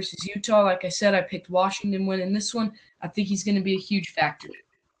quarterback versus Utah. Like I said, I picked Washington winning this one. I think he's going to be a huge factor.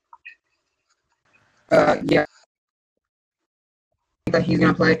 Yeah. I think that he's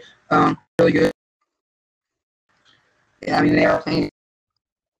going to play really good. Yeah, I mean, they are playing.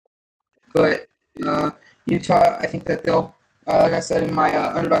 But Utah, I think that they'll, like I said in my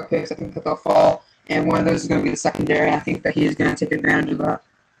underdog picks, I think that they'll fall. And one of those is going to be the secondary. And I think that he is going to take advantage of that.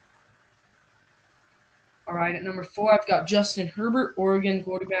 All right, at number 4, I've got Justin Herbert, Oregon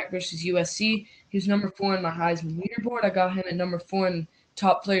quarterback versus USC. He's number 4 in my Heisman leaderboard. I got him at number 4 in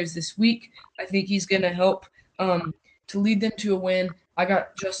top players this week. I think he's going to help to lead them to a win. I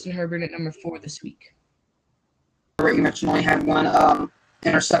got Justin Herbert at number 4 this week. You mentioned only had one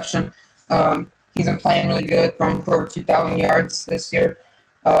interception. He's been playing really good, throwing for over 2,000 yards this year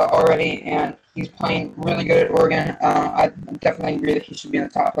already, and he's playing really good at Oregon. I definitely agree that he should be in the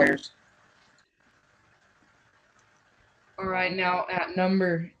top players. All right, now at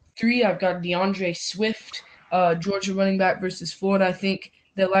number 3, I've got DeAndre Swift, Georgia running back versus Florida. I think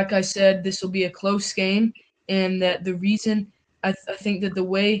that, like I said, this will be a close game, and that the reason I think that the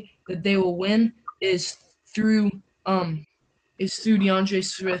way that they will win is through DeAndre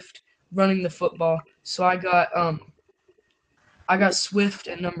Swift running the football. So I got Swift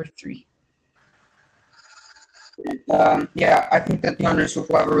at number 3. Yeah, I think that DeAndre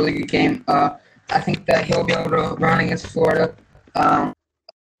Swift will have a really good game. I think that he'll be able to run against Florida.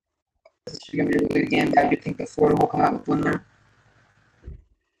 This is going to be a really good game. I do think that Florida will come out with one there.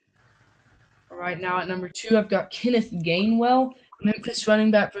 All right, now at number 2, I've got Kenneth Gainwell, Memphis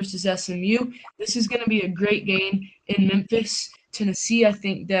running back versus SMU. This is going to be a great game in Memphis, Tennessee. I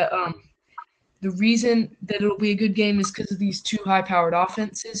think that The reason that it'll be a good game is because of these two high-powered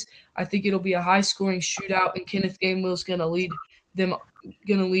offenses. I think it'll be a high-scoring shootout, and Kenneth Gainwell's going to lead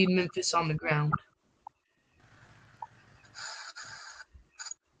Memphis on the ground.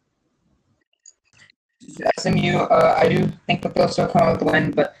 SMU, I do think that they'll still come out with the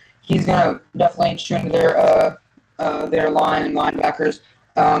win, but he's gonna definitely tune their line and linebackers.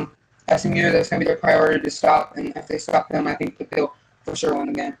 SMU, that's gonna be their priority to stop, and if they stop them, I think that they'll for sure win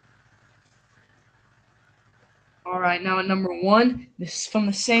the game. All right, now at number 1, this is from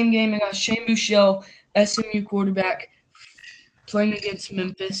the same game. I got Shane Buechele, SMU quarterback, playing against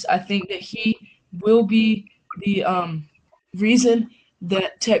Memphis. I think that he will be the reason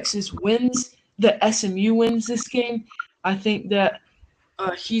that Texas wins, that SMU wins this game. I think that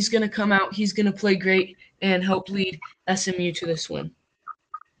he's going to come out, he's going to play great, and help lead SMU to this win.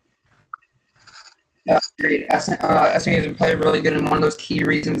 That's great. SMU has been playing really good, and one of those key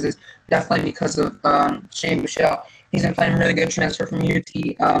reasons is definitely because of Shane Buechele. He's been playing really good transfer from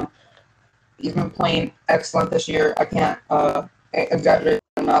UT. He's been playing excellent this year. I can't exaggerate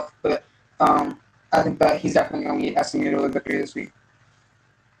enough, but I think that he's definitely going to lead SMU to a victory this week.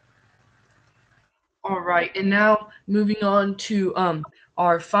 All right, and now moving on to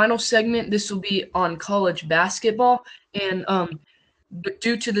our final segment. This will be on college basketball, and but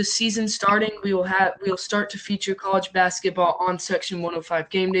due to the season starting, we'll start to feature college basketball on Section 105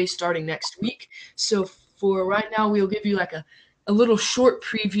 Game Day starting next week. So for right now, we'll give you like a little short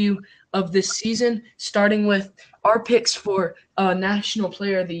preview of this season, starting with our picks for National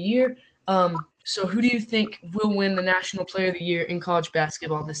Player of the Year. So who do you think will win the National Player of the Year in college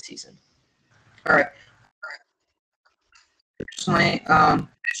basketball this season? All right. Personally,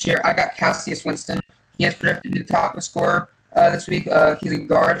 this year I got Cassius Winston. He has predicted the top scorer this week. He's a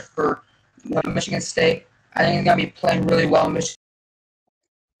guard for Michigan State. I think he's going to be playing really well in Michigan.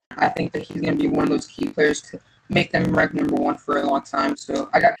 I think that he's going to be one of those key players to make them ranked number 1 for a long time. So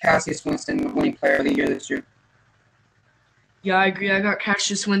I got Cassius Winston winning Player of the Year this year. Yeah, I agree. I got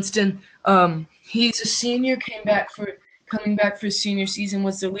Cassius Winston. He's a senior, coming back for his senior season,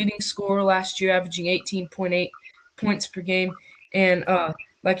 was the leading scorer last year, averaging 18.8 points per game. And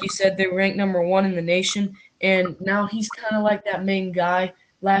like you said, they were ranked number 1 in the nation. And now he's kind of like that main guy.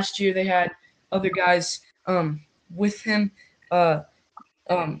 Last year they had other guys with him.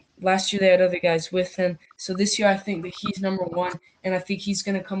 Last year they had other guys with him. So this year I think that he's number 1, and I think he's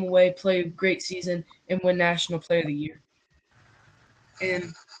going to come away, play a great season, and win National Player of the Year.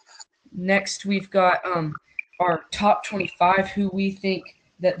 And next we've got our top 25, who we think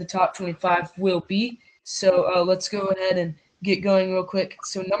that the top 25 will be. So let's go ahead and get going real quick.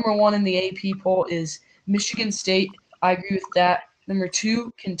 So number 1 in the AP poll is Michigan State. I agree with that. Number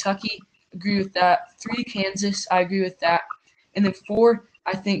 2, Kentucky. Agree with that. 3, Kansas. I agree with that. And then 4,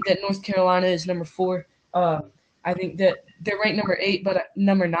 I think that North Carolina is number 4. I think that they're ranked number 8, but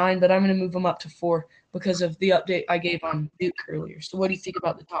number 9, but I'm going to move them up to 4 because of the update I gave on Duke earlier. So what do you think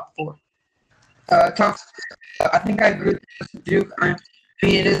about the top 4? I think I agree with Duke. I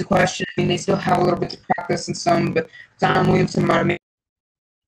mean, it is a question. I mean, they still have a little bit to practice and some, but Zion Williamson might have made.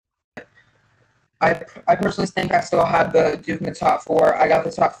 I personally think I still have the Duke in the top 4. I got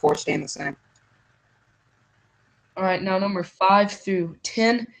the top 4 staying the same. All right, now number 5 through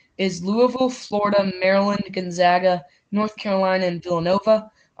 10 is Louisville, Florida, Maryland, Gonzaga, North Carolina, and Villanova.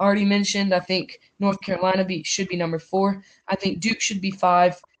 Already mentioned, I think North Carolina should be number 4. I think Duke should be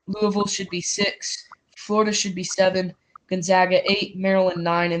 5. Louisville should be 6. Florida should be 7. Gonzaga 8. Maryland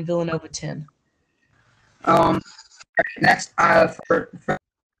 9. And Villanova 10. Next, I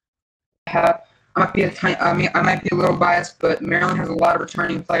might be I might be a little biased, but Maryland has a lot of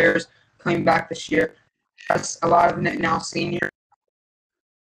returning players coming back this year. Has a lot of now senior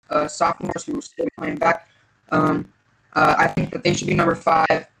sophomores who are still playing back. I think that they should be number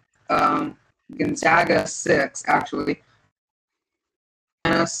 5. Gonzaga 6, actually.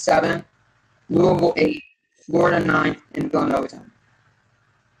 7, Louisville 8, Florida 9, and Villanova 10.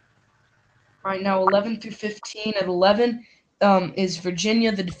 All right, now 11 through 15. At 11 is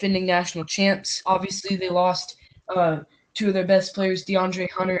Virginia, the defending national champs. Obviously, they lost 2 of their best players, DeAndre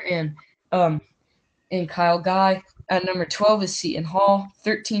Hunter and Kyle Guy. At number 12 is Seton Hall,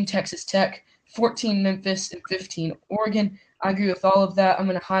 13 Texas Tech, 14 Memphis, and 15 Oregon. I agree with all of that. I'm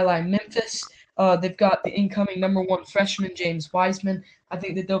going to highlight Memphis. They've got the incoming number 1 freshman, James Wiseman. I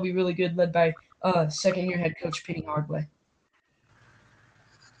think that they'll be really good, led by second-year head coach Penny Hardaway.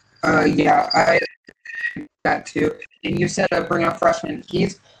 Yeah, I agree with that too. And you said bring up freshman.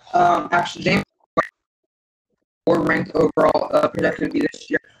 He's actually James 4 ranked overall projected to be this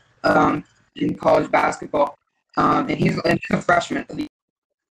year in college basketball. And he's a freshman.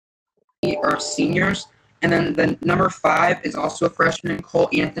 are seniors. And then the number 5 is also a freshman, Cole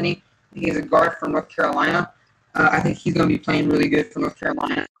Anthony. He's a guard from North Carolina. I think he's going to be playing really good for North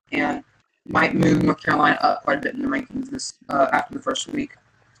Carolina and might move North Carolina up quite a bit in the rankings this after the first week.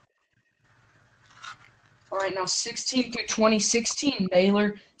 All right, now 16 through 20, 16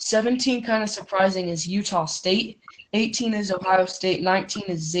 Baylor, 17 kind of surprising is Utah State, 18 is Ohio State, 19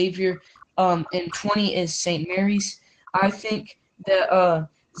 is Xavier, and 20 is St. Mary's. I think that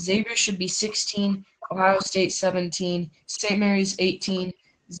Xavier should be 16, Ohio State 17, St. Mary's 18,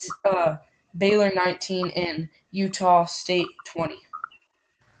 Baylor 19, and Utah State 20.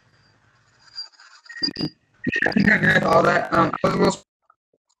 I think I agree with all that. I was a little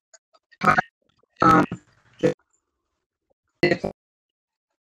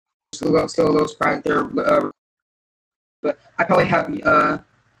still a little surprised there, but I probably have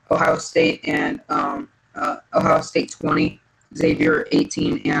Ohio State and Ohio State 20, Xavier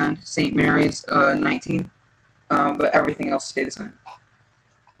 18, and St. Mary's 19. But everything else stayed the same.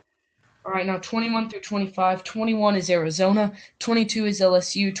 All right, now 21 through 25. 21 is Arizona, 22 is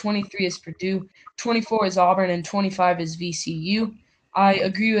LSU, 23 is Purdue, 24 is Auburn, and 25 is VCU. I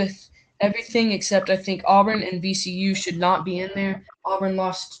agree with everything except I think Auburn and VCU should not be in there. Auburn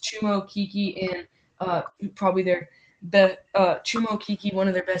lost Chuma Okeke and probably their Chuma Okeke, one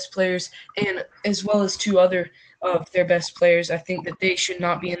of their best players, and as well as 2 other of their best players. I think that they should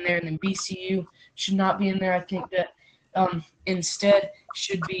not be in there, and then VCU should not be in there. I think that instead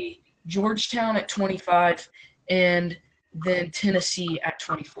should be Georgetown at 25, and then Tennessee at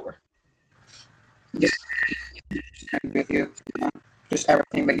 24. Yes, I agree with you. Just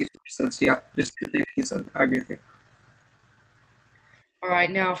everything that you said. So yeah, just everything you said. I agree with you. All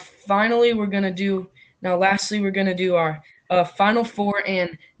right, now lastly, we're going to do our Final Four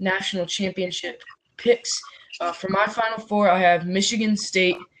and National Championship picks. For my Final Four, I have Michigan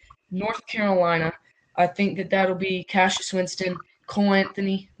State, North Carolina. I think that that'll be Cassius Winston, Cole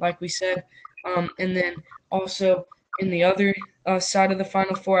Anthony, like we said. And then also in the other side of the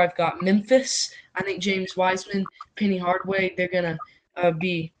Final Four, I've got Memphis. I think James Wiseman, Penny Hardaway, they're going to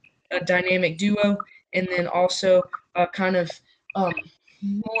be a dynamic duo. And then also kind of a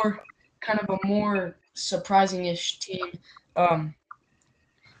more surprising-ish team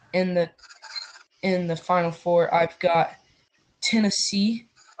in the Final Four. I've got Tennessee,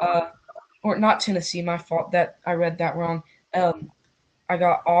 or not Tennessee, my fault, that I read that wrong. I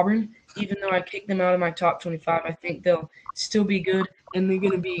got Auburn. Even though I kicked them out of my top 25, I think they'll still be good, and they're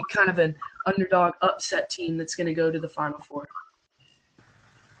going to be kind of an underdog upset team that's going to go to the Final Four.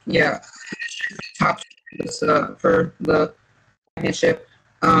 Yeah, top for the championship.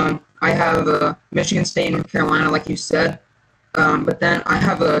 I have Michigan State and North Carolina, like you said, but then I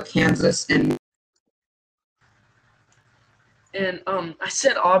have Kansas and. And I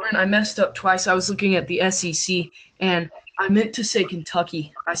said Auburn. I messed up twice. I was looking at the SEC, and I meant to say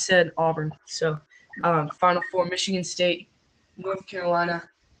Kentucky. I said Auburn. So Final Four, Michigan State, North Carolina,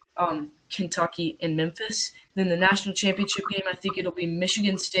 Kentucky, and Memphis. Then the national championship game, I think it'll be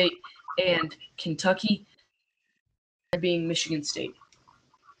Michigan State and Kentucky, being Michigan State.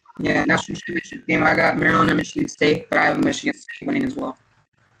 Yeah, national championship game. I got Maryland and Michigan State, but I have Michigan State winning as well.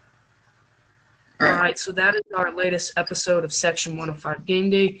 All right, so that is our latest episode of Section 105 Game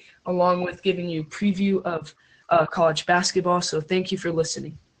Day, along with giving you a preview of college basketball. So thank you for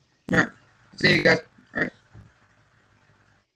listening. All right. See you guys.